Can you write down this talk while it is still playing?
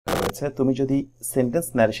রয়েছে। তুমি যদি সেন্টেন্স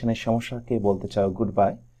ন্যারেশনের সমস্যাকে বলতে চাও গুড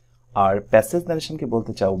বাই আর প্যাসেজ ন্যারেশনকে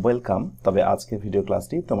বলতে চাও ওয়েলকাম, তবে আজকের ভিডিও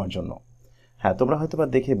ক্লাসটি তোমার জন্য। হ্যাঁ, তোমরা হয়তোবা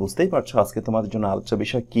দেখে বুঝতেই পারছো আজকে তোমাদের জন্য আলোচ্য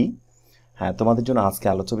বিষয় কি। হ্যাঁ, তোমাদের জন্য আজকে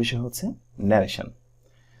আলোচ্য বিষয় হচ্ছে ন্যারেশন।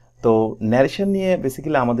 তো ন্যারেশন নিয়ে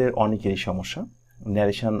বেসিক্যালি আমাদের অনেকেরই সমস্যা।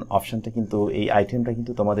 ন্যারেশন অপশনটা কিন্তু, এই আইটেমটা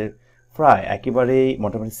কিন্তু তোমাদের প্রায় একেবারেই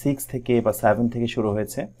মোটামুটি 6 থেকে বা 7 থেকে শুরু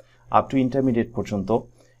হয়েছে আপ টু ইন্টারমিডিয়েট পর্যন্ত।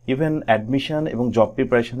 ইভেন অ্যাডমিশন এবং জব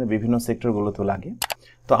প্রিপারেশনের বিভিন্ন সেক্টরগুলোতেও লাগে।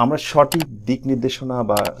 তো আমরা সঠিক দিক নির্দেশনা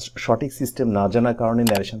বা সঠিক সিস্টেম না জানার কারণে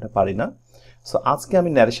ন্যারেশনটা পারি না। সো আজকে আমি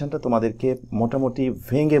ন্যারেশনটা তোমাদেরকে মোটামুটি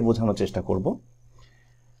ভেঙে বোঝানোর চেষ্টা করব।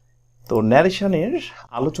 তো ন্যারেশনের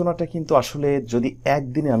আলোচনাটা কিন্তু আসলে যদি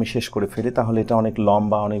একদিনে আমি শেষ করে ফেলি তাহলে এটা অনেক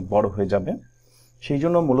লম্বা, অনেক বড় হয়ে যাবে। সেই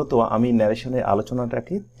জন্য মূলত আমি ন্যারেশনের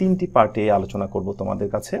আলোচনাটাকে 3টি পার্টে আলোচনা করব তোমাদের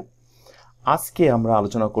কাছে। আজকে আমরা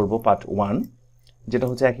আলোচনা করব পার্ট 1, যেটা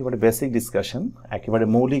হচ্ছে একেবারে বেসিক ডিসকাশন, একেবারে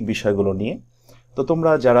মৌলিক বিষয়গুলো নিয়ে। তো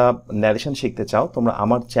তোমরা যারা ন্যারেশন শিখতে চাও তোমরা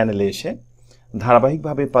আমার চ্যানেলে এসে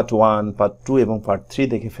ধারাবাহিকভাবে পার্ট 1, পার্ট 2 এবং পার্ট 3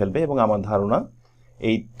 দেখে ফেলবে, এবং আমার ধারণা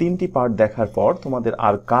এই 3টি পার্ট দেখার পর তোমাদের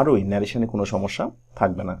আর কারোই ন্যারেশনে কোনো সমস্যা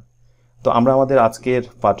থাকবে না। তো আমরা আমাদের আজকের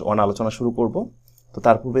পার্ট 1 আলোচনা শুরু করব। তো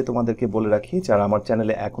তার পূর্বে তোমাদেরকে বলে রাখি, যারা আমার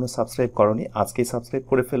চ্যানেলে এখনো সাবস্ক্রাইব করনি আজকেই সাবস্ক্রাইব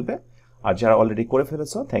করে ফেলবে, আর যারা অলরেডি করে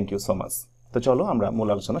ফেলেছো থ্যাংক ইউ সো মাচ। তো চলো আমরা মূল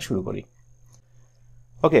আলোচনা শুরু করি।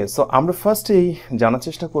 ওকে, সো আমরা ফার্স্টেই জানার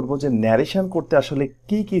চেষ্টা করব যে ন্যারেশন করতে আসলে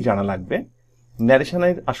কি কি জানা লাগবে,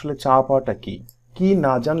 ন্যারেশনের আসলে চাওয়া পাওয়াটা কি, কি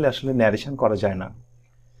না জানলে আসলে ন্যারেশন করা যায় না।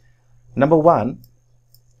 নাম্বার 1,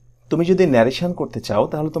 তুমি যদি ন্যারেশন করতে চাও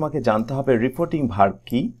তাহলে তোমাকে জানতে হবে রিপোর্টিং ভার্ব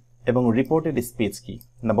কি এবং রিপোর্টেড স্পিচ কি।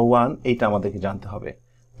 নাম্বার 1 এইটা আমাদেরকে জানতে হবে।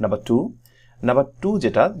 নাম্বার 2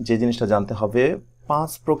 যে জিনিসটা জানতে হবে,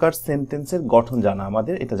 5 প্রকার সেন্টেন্সের গঠন জানা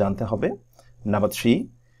আমাদের, এটা জানতে হবে। নাম্বার 3,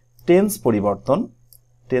 টেন্স পরিবর্তন,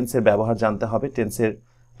 টেন্সের ব্যবহার জানতে হবে, টেন্সের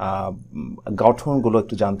গঠনগুলো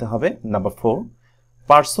একটু জানতে হবে। নাম্বার 4,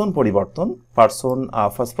 পার্সন পরিবর্তন, person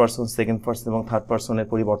first person, second person এবং থার্ড পার্সনের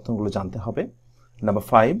পরিবর্তনগুলো জানতে হবে। নাম্বার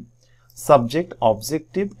 5, সাবজেক্ট,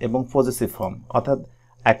 অবজেক্টিভ এবং পজেসিভ ফর্ম, অর্থাৎ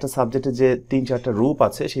একটা সাবজেক্টের যে 3-4টা রূপ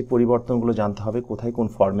আছে সেই পরিবর্তনগুলো জানতে হবে, কোথায় কোন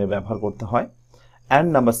ফর্মে ব্যবহার করতে হয়। অ্যান্ড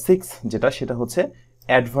নাম্বার 6 সেটা হচ্ছে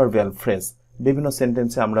অ্যাডভার্বিয়াল ফ্রেজ। বিভিন্ন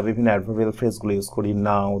সেন্টেন্সে আমরা বিভিন্ন অ্যাডভার্বিয়াল ফ্রেজগুলো ইউজ করি,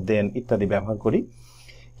 নাও, দেন ইত্যাদি ব্যবহার করি।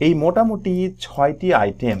 এই মোটামুটি 6টি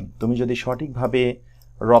আইটেম তুমি যদি সঠিকভাবে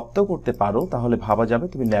রপ্ত করতে পারো তাহলে ভাবা যাবে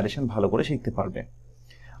তুমি ন্যারেশন ভালো করে শিখতে পারবে।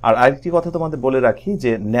 আর আরেকটি কথা তোমাদের বলে রাখি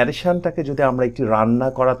যে ন্যারেশনটাকে যদি আমরা একটি রান্না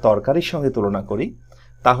করা তরকারির সঙ্গে তুলনা করি,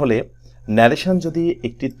 তাহলে ন্যারেশন যদি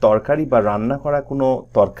একটি তরকারি বা রান্না করা কোনো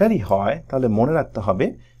তরকারি হয় তাহলে মনে রাখতে হবে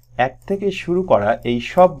 1 থেকে শুরু করা এই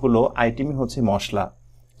সবগুলো আইটেমই হচ্ছে মশলা।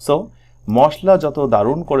 সো মশলা যত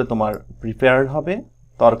দারুণ করে তোমার প্রিপেয়ার হবে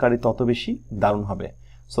তরকারি তত বেশি দারুণ হবে।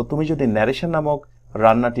 সো তুমি যদি ন্যারেশন নামক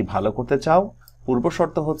রান্নাটি ভালো করতে চাও, পূর্ব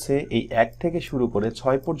শর্ত হচ্ছে এই 1 থেকে শুরু করে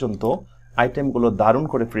 6 পর্যন্ত আইটেমগুলো দারুণ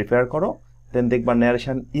করে প্রিপেয়ার করো, দেন দেখবা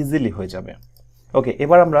ন্যারেশন ইজিলি হয়ে যাবে। ওকে,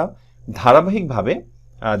 এবার আমরা ধারাবাহিকভাবে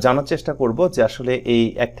জানার চেষ্টা করব যে আসলে এই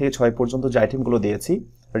 1 থেকে 6 পর্যন্ত যে আইটেমগুলো দিয়েছি,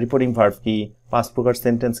 রিপোর্টিং ভার্ব কি, 5 প্রকার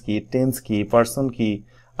সেন্টেন্স কি, টেন্স কি, পার্সন কি,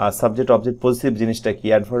 সাবজেক্ট অবজেক্ট পজিটিভ জিনিসটা কি,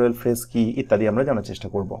 অ্যাডভার্বিয়াল ফ্রেজ কি ইত্যাদি আমরা জানার চেষ্টা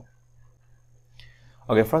করব।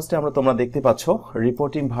 ওকে, ফার্স্টে তোমরা দেখতে পাচ্ছ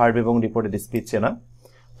রিপোর্টিং ভার্ব এবং রিপোর্টেড স্পিচ চেনা।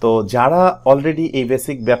 তো যারা অলরেডি এই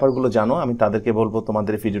বেসিক ব্যাপারগুলো জানো আমি তাদেরকে বলবো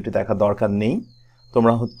তোমাদের ভিডিওটি দেখা দরকার নেই,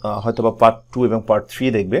 তোমরা হয়তোবা পার্ট 2 এবং পার্ট 3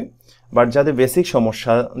 দেখবে। বাট যাদের বেসিক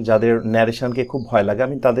সমস্যা, যাদের ন্যারেশনকে খুব ভয় লাগে,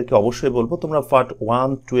 আমি তাদেরকে অবশ্যই বলবো তোমরা পার্ট 1,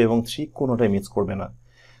 2 এবং 3 কোনোটাই মিস করবে না।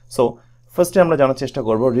 সো ফার্স্টে আমরা জানার চেষ্টা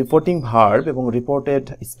করব রিপোর্টিং ভার্ব এবং রিপোর্টেড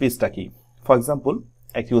স্পিচটা কি। ফর এক্সাম্পল,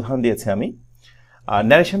 একটি উদাহরণ দিয়েছি আমি।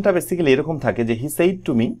 ন্যারেশনটা বেসিক্যালি এরকম থাকে যে হি সেইড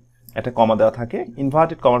টু মি, একটা কমা দেওয়া থাকে,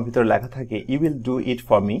 ইনভার্টেড কমার ভিতরে লেখা থাকে you will do it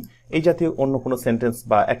for me, এই জাতীয় অন্য কোনো সেন্টেন্স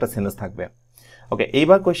বা একটা সেন্টেন্স থাকবে। ওকে,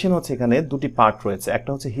 এইবার কোয়েশ্চেন হচ্ছে এখানে 2টি পার্ট রয়েছে, একটা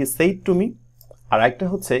হচ্ছে হি সেইড টু মি আর একটা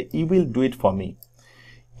হচ্ছে you will do it for me.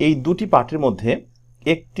 এই 2টি পার্টের মধ্যে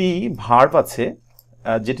একটি ভার্ব আছে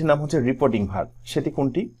যেটির নাম হচ্ছে রিপোর্টিং ভার্ব। সেটি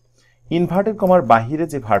কোনটি? ইনভার্টেড কমার বাহিরে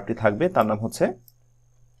যে ভার্বটি থাকবে তার নাম হচ্ছে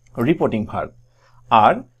রিপোর্টিং ভার্ব।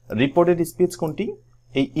 আর রিপোর্টেড স্পিচ কোনটি?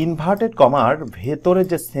 এই ইনভার্টেড কমার ভেতরে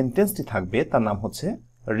যে সেন্টেন্সটি থাকবে তার নাম হচ্ছে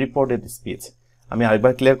রিপোর্টেড স্পিচ। আমি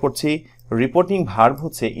আরেকবার ক্লিয়ার করছি, রিপোর্টিং ভার্ব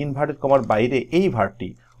হচ্ছে ইনভার্টেড কমার বাইরে এই ভার্বটি,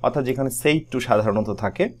 অর্থাৎ যেখানে সেইড টু সাধারণত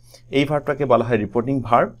থাকে এই ভার্বটাকে বলা হয় রিপোর্টিং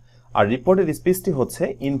ভার্ব। আর রিপোর্টেড স্পিচটি হচ্ছে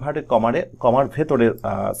ইনভার্টেড কমার ভেতরের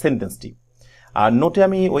সেন্টেন্সটি। আর নোটে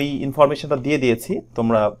আমি ওই ইনফরমেশনটা দিয়ে দিয়েছি,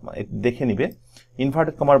 তোমরা দেখে নিবে।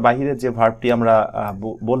 ইনভার্টেড কমার বাইরে যে ভার্বটি আমরা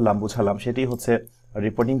বুঝালাম সেটি হচ্ছে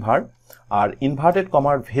রিপোর্টিং ভার্ব, আর ইনভার্টেড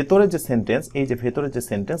কমার ভেতরে যে সেন্টেন্স, এই যে ভেতরে যে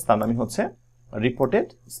সেন্টেন্স তার নামই হচ্ছে রিপোর্টেড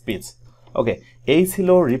স্পিচ। ওকে, এই ছিল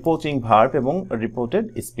রিপোর্টিং ভার্ব এবং রিপোর্টেড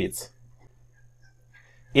স্পিচ।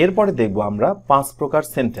 এরপরে দেখব আমরা 5 প্রকার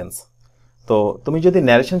সেন্টেন্স। তো তুমি যদি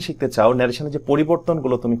ন্যারেশন শিখতে চাও, ন্যারেশনের যে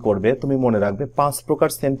পরিবর্তনগুলো তুমি করবে, তুমি মনে রাখবে 5 প্রকার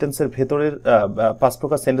সেন্টেন্সের ভেতরের 5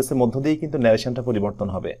 প্রকার সেন্টেন্সের মধ্য দিয়েই কিন্তু ন্যারেশনটা পরিবর্তন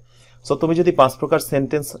হবে। সো তুমি যদি 5 প্রকার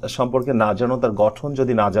সেন্টেন্স সম্পর্কে না জানো, তার গঠন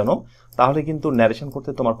যদি না জানো, তাহলে কিন্তু ন্যারেশন করতে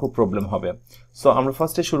তোমার খুব প্রবলেম হবে। সো আমরা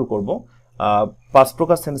ফার্স্টে শুরু করব 5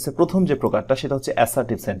 প্রকার সেন্টেন্সের প্রথম যে প্রকারটা, সেটা হচ্ছে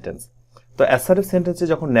অ্যাসার্টিভ সেন্টেন্স। তো অ্যাসার্টিভ সেন্টেন্সে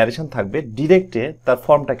যখন ন্যারেশন থাকবে, ডিরেক্টে তার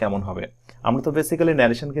ফর্মটা কেমন হবে? আমরা তো বেসিক্যালি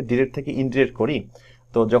ন্যারেশনকে ডিরেক্ট থেকে ইনডিরেক্ট করি।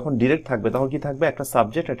 তো যখন ডিরেক্ট থাকবে তখন কি থাকবে? একটা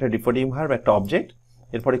সাবজেক্ট, একটা রিপোর্টিং ভার্ব, একটা অবজেক্ট,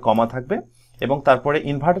 এরপরে কমা থাকবে এবং তারপরে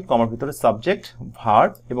ইনভার্টেড কমার ভিতরে সাবজেক্ট,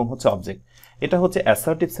 ভার্ব এবং হচ্ছে অবজেক্ট। এটা হচ্ছে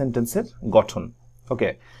অ্যাসার্টিভ সেন্টেন্সের গঠন। ওকে,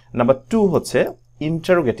 নাম্বার 2 হচ্ছে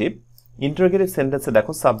ইন্টারোগেটিভ। ইন্টারোগেটিভ সেন্টেন্সে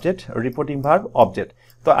দেখো সাবজেক্ট, রিপোর্টিং ভার্ব, অবজেক্ট।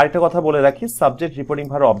 তো আরেকটা কথা বলে রাখি, সাবজেক্ট, রিপোর্টিং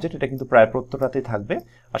ভার্ব, অবজেক্ট এটা কিন্তু প্রায় প্রত্যেকটাতেই থাকবে।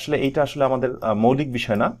 আসলে এইটা আসলে আমাদের মৌলিক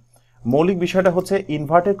বিষয় না। মৌলিক বিষয়টা হচ্ছে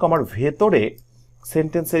ইনভার্টেড কমার ভেতরে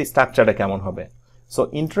সেন্টেন্সের স্ট্রাকচারটা কেমন হবে। সো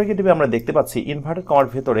ইন্টারোগেটিভে আমরা দেখতে পাচ্ছি ইনভার্টেড কমার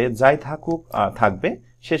ভেতরে যাই থাকুক থাকবে,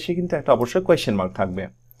 শেষে কিন্তু একটা অবশ্যই কোয়েশ্চেন মার্ক থাকবে।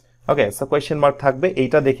 ওকে, সো কোয়েশ্চেন মার্ক থাকবে,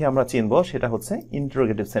 এইটা দেখে আমরা চিনবো সেটা হচ্ছে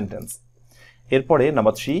ইন্টারোগেটিভ সেন্টেন্স। এরপরে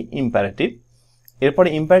নাম্বার 3 ইম্পারেটিভ। এরপরে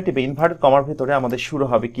ইম্পারেটিভে ইনভার্টেড কমার ভেতরে আমাদের শুরু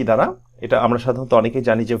হবে কি দ্বারা? এটা আমরা সাধারণত অনেকেই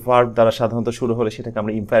জানি যে ভার্ব দ্বারা সাধারণত শুরু হলে সেটাকে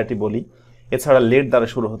আমরা ইম্পারেটিভ বলি। এছাড়া লেট দ্বারা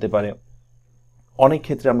শুরু হতে পারে। অনেক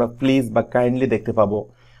ক্ষেত্রে আমরা প্লিজ বা কাইন্ডলি দেখতে পাবো।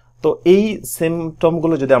 তো এই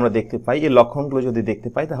সিমটমগুলো যদি আমরা দেখতে পাই, এই লক্ষণগুলো যদি দেখতে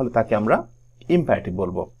পাই, তাহলে তাকে আমরা ইম্পারেটিভ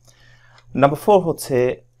বলবো। নাম্বার 4 হচ্ছে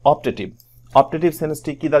অপটেটিভ। অপটেটিভ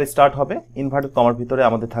সেন্টেন্সটি কি দ্বারা স্টার্ট হবে? ইনভার্টেড কমার ভিতরে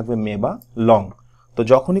আমাদের থাকবে মে বা লং। তো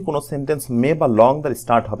যখনই কোনো সেন্টেন্স মে বা লং দ্বারা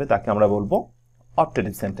স্টার্ট হবে, তাকে আমরা বলবো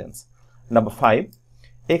optative sentence. Number 5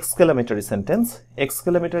 exclamatory sentence.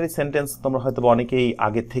 Exclamatory sentence তোমরা হয়তো অনেকেই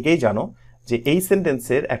আগে থেকেই জানো যে এই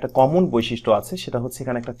সেন্টেন্সের একটা কমন বৈশিষ্ট্য আছে, সেটা হচ্ছে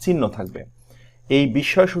এখানে একটা চিহ্ন থাকবে। এই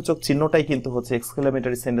বিস্ময়সূচক চিহ্নটাই কিন্তু হচ্ছে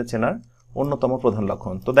এক্সক্লেমেটরি সেন্টেন্স চেনার অন্যতম প্রধান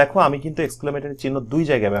লক্ষণ। তো দেখো, আমি কিন্তু এক্সক্লেমেটরি চিহ্ন 2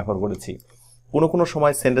 জায়গায় ব্যবহার করেছি। কোনো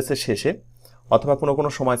সময় সেন্টেন্সের শেষে, অথবা কোনো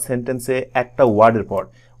সময় সেন্টেন্সে একটা ওয়ার্ডের পর,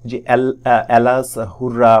 যে অ্যালাস,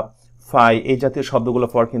 হুররা, ফাই এই জাতীয় শব্দগুলো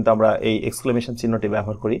পর কিন্তু আমরা এই এক্সক্লেমেশন চিহ্নটি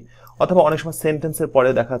ব্যবহার করি। অথবা অনেক সময় সেন্টেন্সের পরে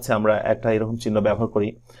দেখা যাচ্ছে আমরা একটা এরকম চিহ্ন ব্যবহার করি,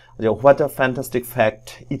 যে what a fantastic fact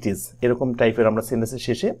it is, এরকম টাইপের আমরা সেন্টেন্সের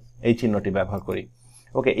শেষে এই চিহ্নটি ব্যবহার করি।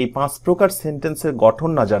 ওকে, এই 5 প্রকার সেন্টেন্সের গঠন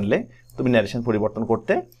না জানলে তুমি ন্যারেশন পরিবর্তন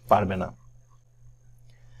করতে পারবে না।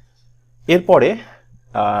 এরপরে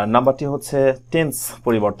নাম্বারটি হচ্ছে টেন্স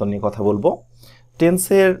পরিবর্তন নিয়ে কথা বলবো।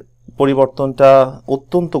 টেন্সের পরিবর্তনটা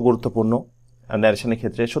অত্যন্ত গুরুত্বপূর্ণ ন্যারেশনের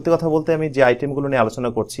ক্ষেত্রে। সত্যি কথা বলতে, আমি যে আইটেমগুলো নিয়ে আলোচনা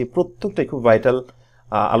করছি প্রত্যেকটাই খুব ভাইটাল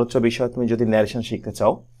আলোচ্য বিষয় তুমি যদি ন্যারেশন শিখতে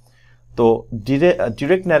চাও। তো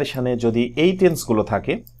ডিরেক্ট ন্যারেশনে যদি এই টেন্সগুলো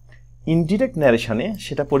থাকে, ইনডিরেক্ট ন্যারেশনে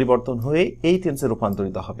সেটা পরিবর্তন হয়ে এই টেন্সে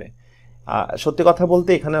রূপান্তরিত হবে। সত্যি কথা বলতে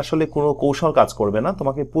এখানে আসলে কোনো কৌশল কাজ করবে না,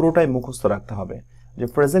 তোমাকে পুরোটাই মুখস্থ রাখতে হবে। যে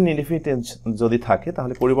প্রেজেন্ট ইনডিফিনিট টেন্স যদি থাকে,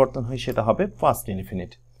 তাহলে পরিবর্তন হয়ে সেটা হবে ফার্স্ট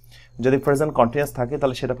ইনডিফিনিট। যদি প্রেজেন্ট কন্টিনিউয়াস থাকে,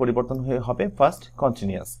 তাহলে সেটা পরিবর্তন হয়ে হবে ফার্স্ট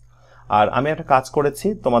কন্টিনিউয়াস। আর আমি একটা কাজ করেছি,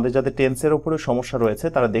 তোমাদের যাদের টেন্সের উপরে সমস্যা রয়েছে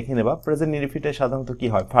তারা দেখে নেবা, প্রেজেন্ট ইনডিফিনিটে সাধারণত কি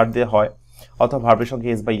হয়, ভার্ব দিয়ে হয়, অথবা ভার্বের সঙ্গে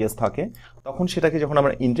এস বা ইয়েস থাকে। তখন সেটাকে যখন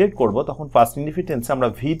আমরা ইন্টিগ্রেট করব, তখন ফার্স্ট ইনডিফিনিট টেন্সে আমরা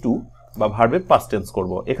V2 বা ভার্বের পাস্ট টেন্স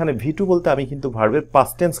করব। এখানে V2 বলতে আমি কিন্তু ভার্বের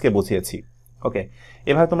পাস্ট টেন্সকে বুঝিয়েছি। ওকে,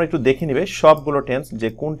 এভাবে তোমরা একটু দেখে নিবে সবগুলো টেন্স, যে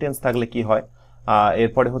কোন টেন্স থাকলে কি হয়।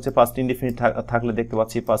 এরপরে হচ্ছে পাস্ট ইনডিফিনিট থাকলে দেখতে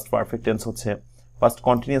পাচ্ছি পাস্ট পারফেক্ট টেন্স হচ্ছে, পাস্ট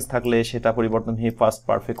কন্টিনিউয়াস থাকলে সেটা পরিবর্তন হয়ে পাস্ট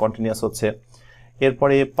পারফেক্ট কন্টিনিউয়াস হচ্ছে।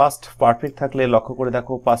 এরপরে পাস্ট পারফেক্ট থাকলে লক্ষ্য করে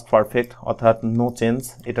দেখো পাস্ট পারফেক্ট, অর্থাৎ নো চেঞ্জ,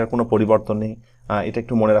 এটার কোনো পরিবর্তন নেই। এটা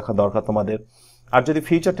একটু মনে রাখা দরকার তোমাদের। আর যদি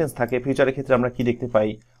ফিউচার টেন্স থাকে, ফিউচারের ক্ষেত্রে আমরা কি দেখতে পাই?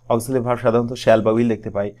 অক্সিলারি ভার্ব সাধারণত শ্যাল বা উইল দেখতে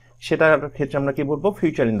পাই। সেটার ক্ষেত্রে আমরা কি বলবো?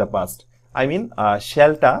 Future in the past. I mean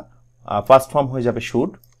শ্যালটা past form হয়ে যাবে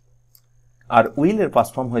শুড, আর উইলের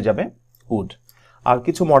পাস্ট ফর্ম হয়ে যাবে উড। আর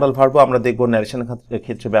কিছু মডেল ভার্বও আমরা দেখবো ন্যারেশনের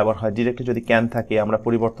ক্ষেত্রে ব্যবহার হয়। ডিরেক্টলি যদি ক্যান থাকে, আমরা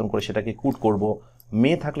পরিবর্তন করে সেটাকে কুড করব।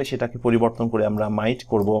 মে থাকলে সেটাকে পরিবর্তন করে আমরা মাইট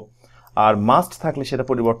করব। আর মাস্ট থাকলে সেটা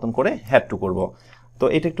পরিবর্তন করে হ্যাড টু করব। তো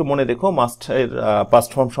এটা একটু মনে রেখো, মাস্টের পাস্ট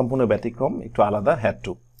ফর্ম সম্পূর্ণ ব্যতিক্রম, একটু আলাদা, হ্যাড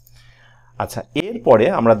টু। আচ্ছা, এরপরে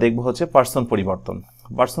আমরা দেখব হচ্ছে পার্সন পরিবর্তন।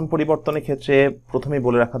 পার্সন পরিবর্তনের ক্ষেত্রে প্রথমেই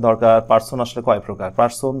বলে রাখা দরকার, পার্সন আসলে কয় প্রকার?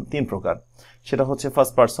 পার্সন 3 প্রকার। সেটা হচ্ছে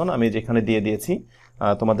ফার্স্ট পার্সন, আমি যেখানে দিয়ে দিয়েছি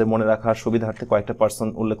তোমাদের মনে রাখার সুবিধার্থে কয়েকটা পার্সন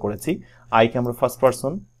উল্লেখ করেছি। আইকে আমরা ফার্স্ট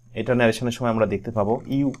পার্সন, এটা ন্যারেশনের সময় আমরা দেখতে পাবো।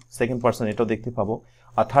 ইউ সেকেন্ড পার্সন, এটাও দেখতে পাবো।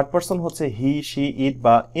 আর থার্ড পার্সন হচ্ছে হি, শি, ইট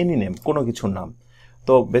বা এনি নেম, কোনো কিছুর নাম।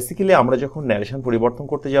 তো বেসিক্যালি আমরা যখন ন্যারেশন পরিবর্তন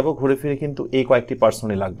করতে যাব, ঘুরে ফিরে কিন্তু এই কয়েকটি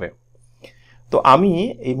পার্সনই লাগবে। তো আমি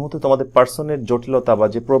এই মুহূর্তে তোমাদের পার্সনের জটিলতা বা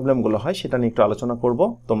যে প্রবলেমগুলো হয় সেটা নিয়ে একটু আলোচনা করব,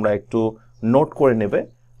 তোমরা একটু নোট করে নেবে।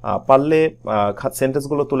 পারলে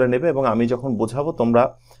সেন্টেন্সগুলো তুলে নেবে এবং আমি যখন বোঝাবো তোমরা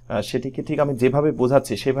সেটিকে ঠিক আমি যেভাবে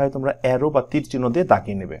বোঝাচ্ছি সেভাবে তোমরা অ্যারো বা তীর চিহ্ন দিয়ে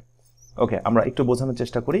দাগিয়ে নেবে। ওকে, আমরা একটু বোঝানোর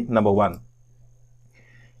চেষ্টা করি। Number 1,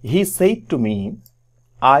 he said to me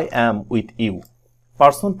I am with you.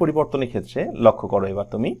 Person পরিবর্তনের ক্ষেত্রে লক্ষ্য করো এবার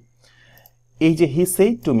তুমি, এই যে হি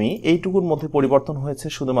সেইড টু মি এইটুকুর মধ্যে পরিবর্তন হয়েছে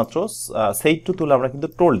শুধুমাত্র সেইড টু তুলে আমরা কিন্তু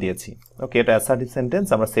টোল্ড দিয়েছি। ওকে, এটা অ্যাসার্টিভ সেন্টেন্স,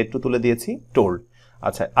 আমরা সেইড টু তুলে দিয়েছি টোল্ড।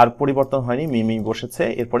 আচ্ছা, আর পরিবর্তন হয়নি, মি বসেছে।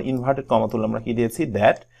 এরপর ইনভার্টেড কমা তুলে আমরা কি দিয়েছি,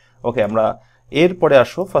 দ্যাট। ওকে, আমরা এরপরে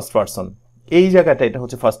আসো ফার্স্ট পারসন। এই জায়গাটা এটা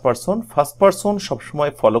হচ্ছে ফার্স্ট পারসন। ফার্স্ট পারসন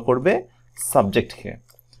সবসময় ফলো করবে সাবজেক্টকে।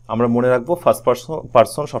 আমরা মনে রাখবো ফার্স্ট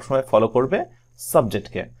পারসন সবসময় ফলো করবে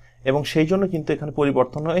সাবজেক্টকে, এবং সেই জন্য কিন্তু এখানে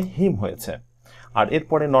পরিবর্তন হয়ে হিম হয়েছে। আর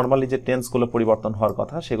এরপরে নর্মালি যে টেন্সগুলো পরিবর্তন হওয়ার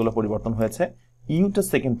কথা সেগুলো পরিবর্তন হয়েছে। ইউটা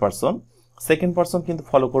সেকেন্ড পারসন কিন্তু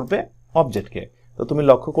ফলো করবে অবজেক্টকে। তো তুমি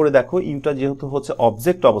লক্ষ্য করে দেখো, ইউটা যেহেতু হচ্ছে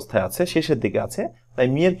অবজেক্ট অবস্থায় আছে, শেষের দিকে আছে, তাই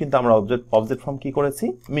মিয়ের কিন্তু আমরা অবজেক্ট ফর্ম কি করেছি,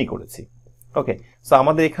 মি করেছি। ওকে, সো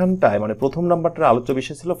আমাদের এখানটায় মানে প্রথম নাম্বারটার আলোচ্য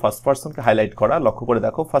বিষয় ছিল ফার্স্ট পারসনকে হাইলাইট করা। লক্ষ্য করে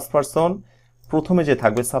দেখো, ফার্স্ট পারসন প্রথমে যে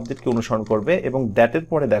থাকবে সাবজেক্টকে অনুসরণ করবে, এবং দ্যাটের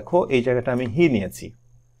পরে দেখো এই জায়গাটা আমি হি নিয়েছি।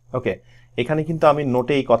 ওকে, এখানে কিন্তু আমি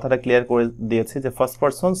নোটে এই কথাটা ক্লিয়ার করে দিয়েছি যে ফার্স্ট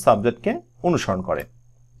পারসন সাবজেক্টকে অনুসরণ করে।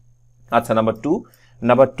 আচ্ছা,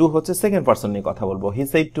 নাম্বার টু হচ্ছে সেকেন্ড পারসন নিয়ে কথা বলবো। He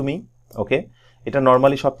said to me. ওকে, এটা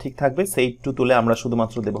নর্মালি সব ঠিক থাকবে। সেইড টু তুলে আমরা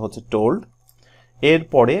শুধুমাত্র দেবো হচ্ছে টোল্ড।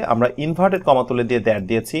 এরপরে আমরা ইনভার্টেড কমা তুলে দিয়ে দ্যাট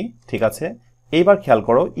দিয়েছি, ঠিক আছে। এইবার খেয়াল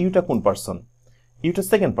করো, ইউটা কোন পারসন, ইউটা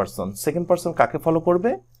সেকেন্ড পারসন কাকে ফলো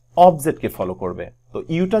করবে, অবজেক্টকে ফলো করবে। তো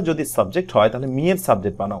ইউটা যদি সাবজেক্ট হয় তাহলে মিয়ের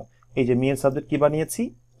সাবজেক্ট বানাও। এই যে মিয়ের সাবজেক্ট কি বানিয়েছি,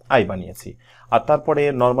 আই বানিয়েছি। আর তারপরে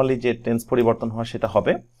নর্মালি যে টেন্স পরিবর্তন হয় সেটা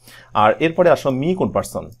হবে। আর এরপরে আসো মি কোন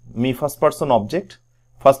person, me first person object.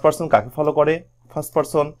 First person কাকে ফলো করে, ফার্স্ট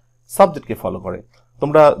পারসন সাবজেক্টকে ফলো করে।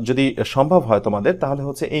 তোমরা যদি সম্ভব হয় তোমাদের, তাহলে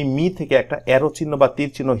হচ্ছে এই মি থেকে একটা অ্যারো চিহ্ন বা তীর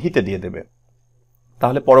চিহ্ন হিতে দিয়ে দেবে,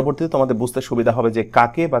 তাহলে পরবর্তীতে তোমাদের বুঝতে সুবিধা হবে যে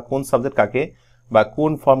কাকে বা কোন সাবজেক্ট কাকে বা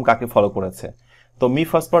কোন ফর্ম কাকে ফলো করেছে। তো মি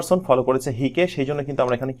ফার্স্ট পারসন ফলো করেছে হিকে, সেই জন্য কিন্তু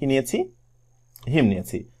আমরা এখানে কি নিয়েছি, হিম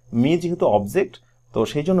নিয়েছি। মি যেহেতু অবজেক্ট, তো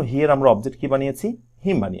সেই জন্য হি এর আমরা অবজেক্ট কি বানিয়েছি,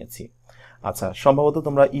 হিম বানিয়েছি। আচ্ছা, সম্ভবত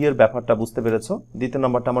তোমরা এর ব্যাপারটা বুঝতে পেরেছো। দ্বিতীয়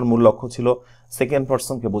নাম্বারটা আমার মূল লক্ষ্য ছিল সেকেন্ড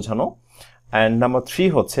পারসনকে বোঝানো। অ্যান্ড নাম্বার 3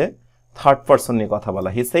 হচ্ছে থার্ড পারসন নিয়ে কথা বলা।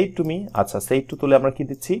 He said to me. আচ্ছা, সেইড টু তুলে আমরা কি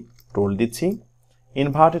দিচ্ছি, টোল্ড দিচ্ছি।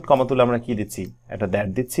 ইনভার্টেড কমা তুলে আমরা কি দিচ্ছি, এটা দ্যাট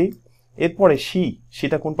দিচ্ছি। এরপরে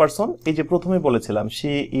সেটা কোন পারসন, এই যে প্রথমে বলেছিলাম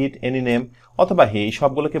সি, ইট, এনি নেম অথবা হি, এই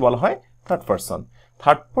সবগুলোকে বলা হয় থার্ড পারসন।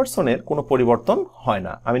 থার্ড পারসনের কোনো পরিবর্তন হয়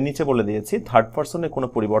না। আমি নিচে বলে দিয়েছি থার্ড পারসনের কোনো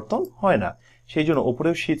পরিবর্তন হয় না, সেই জন্য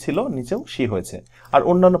উপরেও সি ছিল, নিচেও সি হয়েছে। আর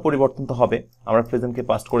অন্যান্য পরিবর্তন তো হবে, আমরা প্রেজেন্টকে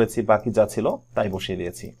পাস্ট করেছি, বাকি যা ছিল তাই বসিয়ে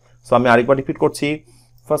দিয়েছি। সো আমি আরেকবার রিপিট করছি,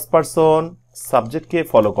 ফার্স্ট পারসন সাবজেক্টকে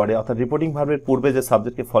ফলো করে, অর্থাৎ রিপোর্টিং ভার্বের পূর্বে যে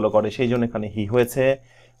সাবজেক্টকে ফলো করে সেই জন্য এখানে হি হয়েছে।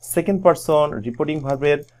 সেকেন্ড পারসন রিপোর্টিং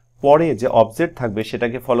ভার্বের পরে যে অবজেক্ট থাকবে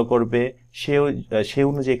সেটাকে ফলো করবে, সে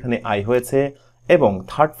অনুযায়ী এখানে আই হয়েছে। এবং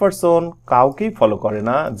থার্ড পারসন কাউকেই ফলো করে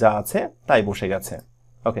না, যা আছে তাই বসে গেছে।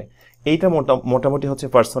 ওকে, এইটা মোটামুটি হচ্ছে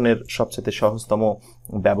পারসনের সবচেয়ে সহজতম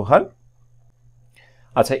ব্যবহার।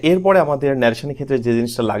 আচ্ছা, এরপরে আমাদের ন্যারেশনের ক্ষেত্রে যে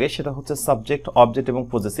জিনিসটা লাগে সেটা হচ্ছে সাবজেক্ট, অবজেক্ট এবং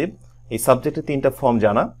পজেসিভ। এই সাবজেক্টের 3টা ফর্ম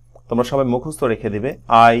জানা, তোমরা সবাই মুখস্থ রেখে দিবে।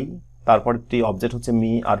 আই, তারপরটি অবজেক্ট হচ্ছে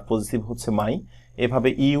মি, আর পজেসিভ হচ্ছে মাই। এভাবে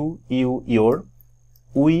you, your,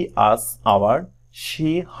 we, us, hour,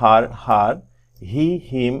 she, her, he,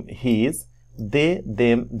 him, his, they,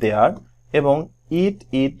 them, দেয়ার এবং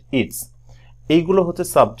ইটস। এইগুলো হচ্ছে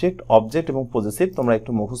সাবজেক্ট, অবজেক্ট এবং পজেসিভ। তোমরা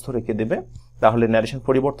একটু মুখস্থ রেখে দেবে, তাহলে ন্যারেশন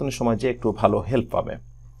পরিবর্তনের সময় যে একটু ভালো হেল্প পাবে।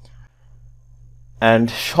 অ্যান্ড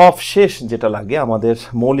সব শেষ যেটা লাগে আমাদের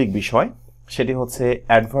মৌলিক বিষয়, সেটি হচ্ছে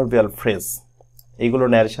অ্যাডভার্বিয়াল ফ্রেজ। এইগুলো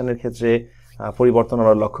ন্যারেশনের ক্ষেত্রে পরিবর্তন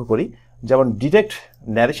আমরা লক্ষ্য করি। যেমন ডিরেক্ট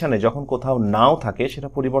ন্যারেশনে যখন কোথাও নাও থাকে সেটা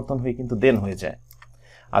পরিবর্তন হয়ে কিন্তু দেন হয়ে যায়।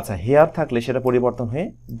 আচ্ছা, হেয়ার থাকলে সেটা পরিবর্তন হয়ে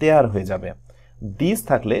দেয়ার হয়ে যাবে। দিস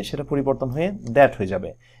থাকলে সেটা পরিবর্তন হয়ে দ্যাট হয়ে যাবে।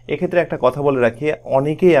 এক্ষেত্রে একটা কথা বলে রাখি,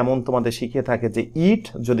 অনেকেই এমন তোমাদের শিখিয়ে থাকে যে ইট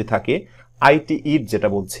যদি থাকে, আইটি ইট যেটা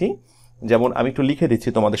বলছি, যেমন আমি একটু লিখে দিচ্ছি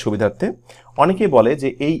তোমাদের সুবিধার্থে। অনেকেই বলে যে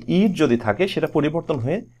এই ইট যদি থাকে সেটা পরিবর্তন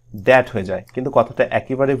হয়ে দ্যাট হয়ে যায়, কিন্তু কথাটা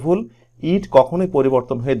একেবারে ভুল। ইট কখনোই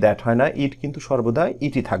পরিবর্তন হয়ে দ্যাট হয় না, ইট কিন্তু সর্বদা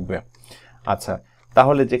ইটই থাকবে। আচ্ছা,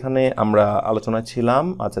 তাহলে যেখানে আমরা আলোচনায় ছিলাম,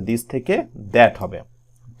 আচ্ছা দিস থেকে দ্যাট হবে।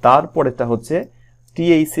 তারপরেটা হচ্ছে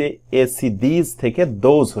টিএসি দিস থেকে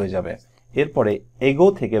দোজ হয়ে যাবে। এরপরে এগো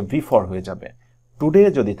থেকে বিফর হয়ে যাবে। টুডে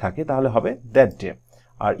যদি থাকে তাহলে হবে দ্যাট ডে।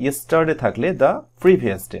 আর ইয়েস্টারডে থাকলে দ্য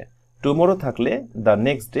প্রিভিয়াস ডে। টুমোরো থাকলে দ্য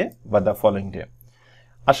নেক্সট ডে বা দ্য ফলোইং ডে।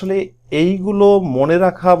 আসলে এইগুলো মনে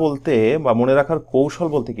রাখা বলতে বা মনে রাখার কৌশল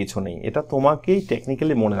বলতে কিছু নেই, এটা তোমাকেই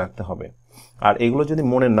টেকনিক্যালি মনে রাখতে হবে। আর এগুলো যদি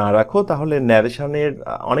মনে না রাখো তাহলে ন্যারেশনের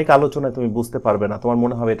অনেক আলোচনায় তুমি বুঝতে পারবে না, তোমার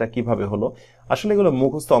মনে হবে এটা কিভাবে হলো। আসলে এগুলো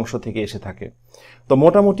মুখস্থ অংশ থেকে এসে থাকে। তো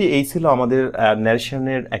মোটামুটি এই ছিল আমাদের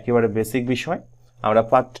ন্যারেশনের একেবারে বেসিক বিষয়। আমরা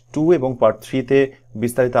পার্ট 2 এবং পার্ট 3-তে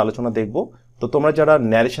বিস্তারিত আলোচনা দেখব। তো তোমরা যারা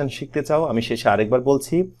ন্যারেশন শিখতে চাও, আমি শেষে আরেকবার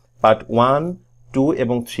বলছি, পার্ট 1, 2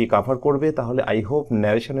 এবং 3 কভার করবে, তাহলে আই হোপ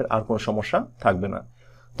ন্যারেশনের আর কোনো সমস্যা থাকবে না।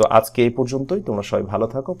 তো আজকে এই পর্যন্তই, তোমরা সবাই ভালো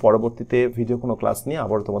থাকো। পরবর্তীতে ভিডিও কোনো ক্লাস নিয়ে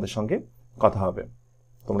আবার তোমাদের সঙ্গে কথা হবে।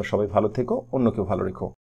 তোমরা সবাই ভালো থেকো, অন্যকেও ভালো রেখো।